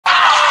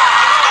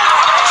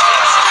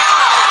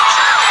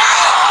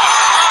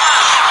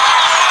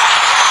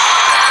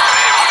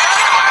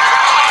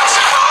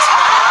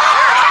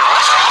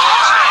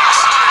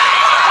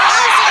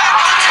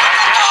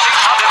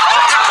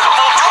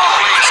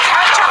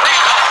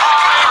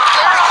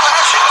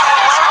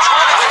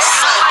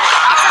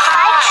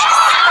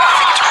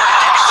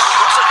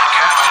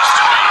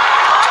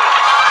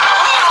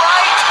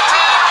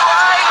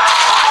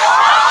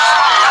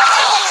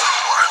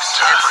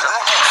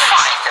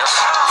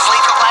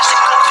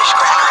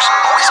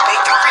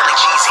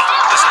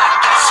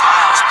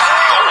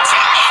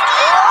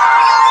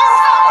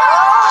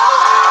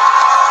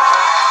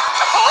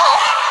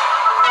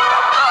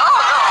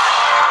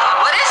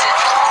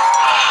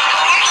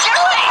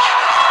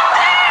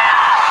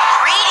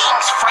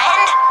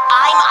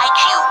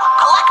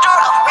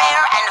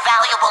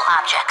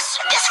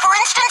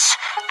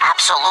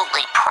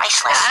absolutely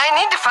priceless. I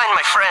need to find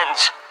my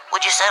friends.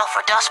 Would you settle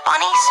for dust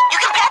bunnies? You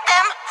can pet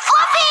them!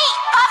 Fluffy!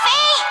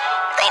 Puffy!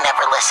 They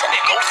never listen.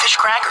 Goldfish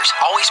crackers,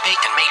 always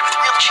baked and made with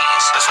real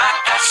cheese. The snack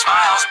that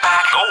smiles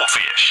back.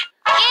 Goldfish.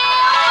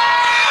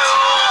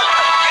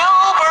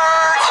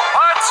 Gilbert!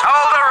 What's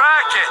all the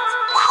racket?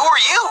 Who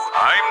are you?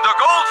 I'm the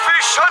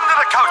goldfish under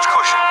the couch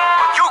cushion.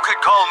 But you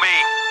could call me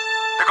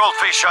the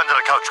goldfish under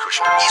the couch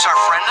cushion. He's our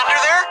friend under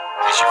there?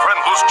 Is your friend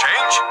loose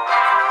change?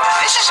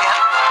 This is him.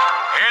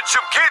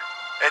 Handsome kid?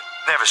 It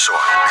never saw.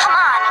 Come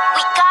on,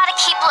 we gotta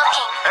keep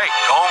looking. Hey,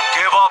 don't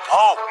give up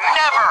hope.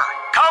 Never.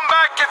 Come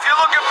back if you're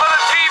looking for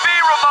the TV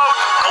remote.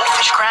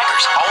 Goldfish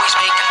crackers, always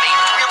baked and made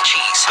with real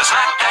cheese. The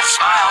snack that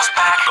smiles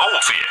back.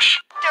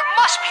 Goldfish. There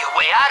must be a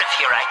way out of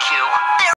here, IQ.